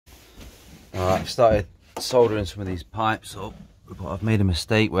Alright, I've started soldering some of these pipes up, but I've made a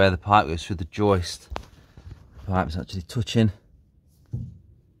mistake where the pipe goes through the joist. The pipe's actually touching,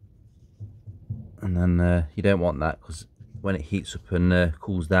 and then you don't want that, because when it heats up and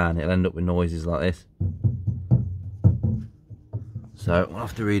cools down, it'll end up with noises like this. So we'll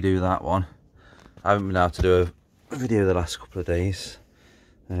have to redo that one. I haven't been able to do a video the last couple of days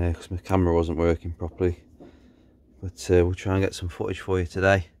because my camera wasn't working properly, but we'll try and get some footage for you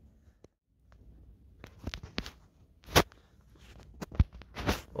today.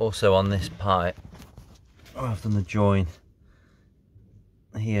 Also on this pipe, I've done the join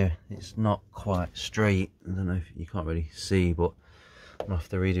here. It's not quite straight. I don't know if you can't really see, but I'm gonna have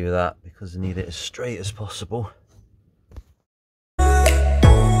to redo that because I need it as straight as possible.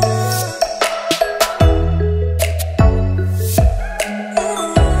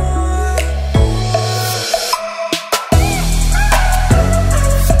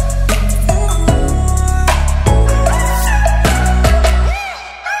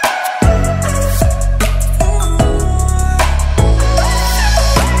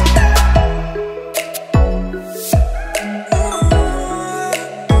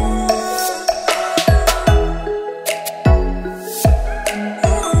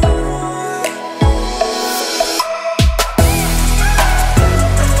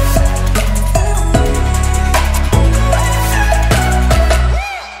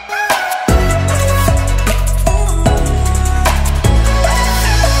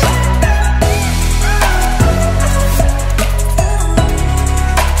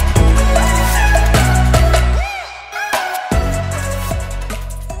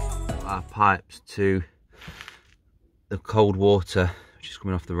 Pipes to the cold water which is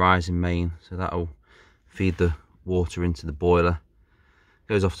coming off the rising main, so that'll feed the water into the boiler,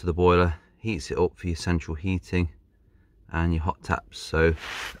 goes off to the boiler, heats it up for your central heating and your hot taps. So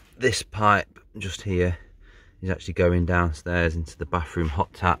this pipe just here is actually going downstairs into the bathroom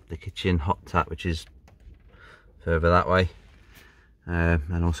hot tap, the kitchen hot tap, which is further that way,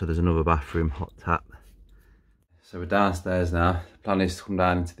 and also there's another bathroom hot tap. So we're downstairs now. The plan is to come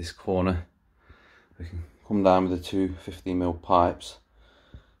down into this corner. We can come down with the two 15mm pipes,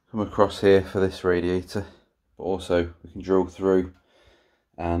 come across here for this radiator, but also we can drill through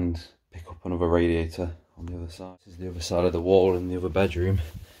and pick up another radiator on the other side. This is the other side of the wall in the other bedroom.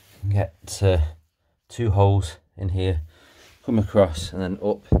 Get two holes in here, come across and then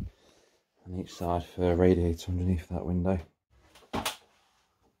up on each side for a radiator underneath that window.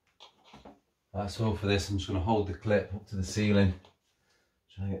 That's all for this. I'm just going to hold the clip up to the ceiling,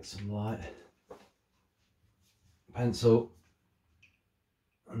 try and get some light. Pencil,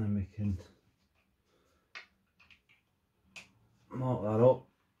 and then we can mark that up.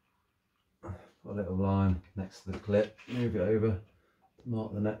 Put a little line next to the clip, move it over,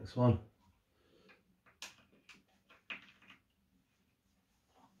 mark the next one.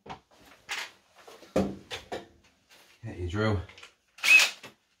 Get your drill.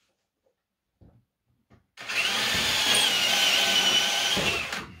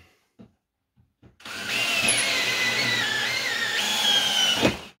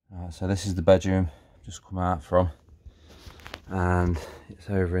 So this is the bedroom I've just come out from, and it's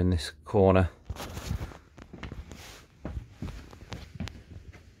over in this corner.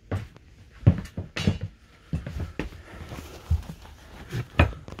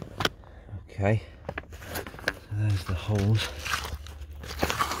 Okay, so there's the holes,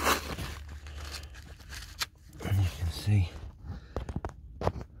 and you can see,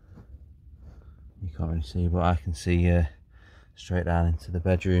 you can't really see, but I can see straight down into the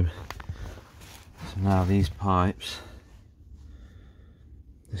bedroom. So now these pipes,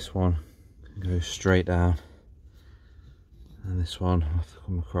 this one can go straight down, and this one will have to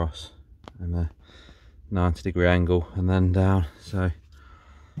come across in a 90-degree angle and then down. So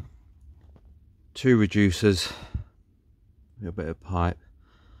two reducers, a little bit of pipe,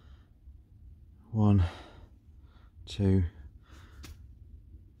 1, 2,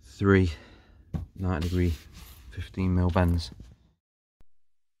 3 90-degree 15mm bends.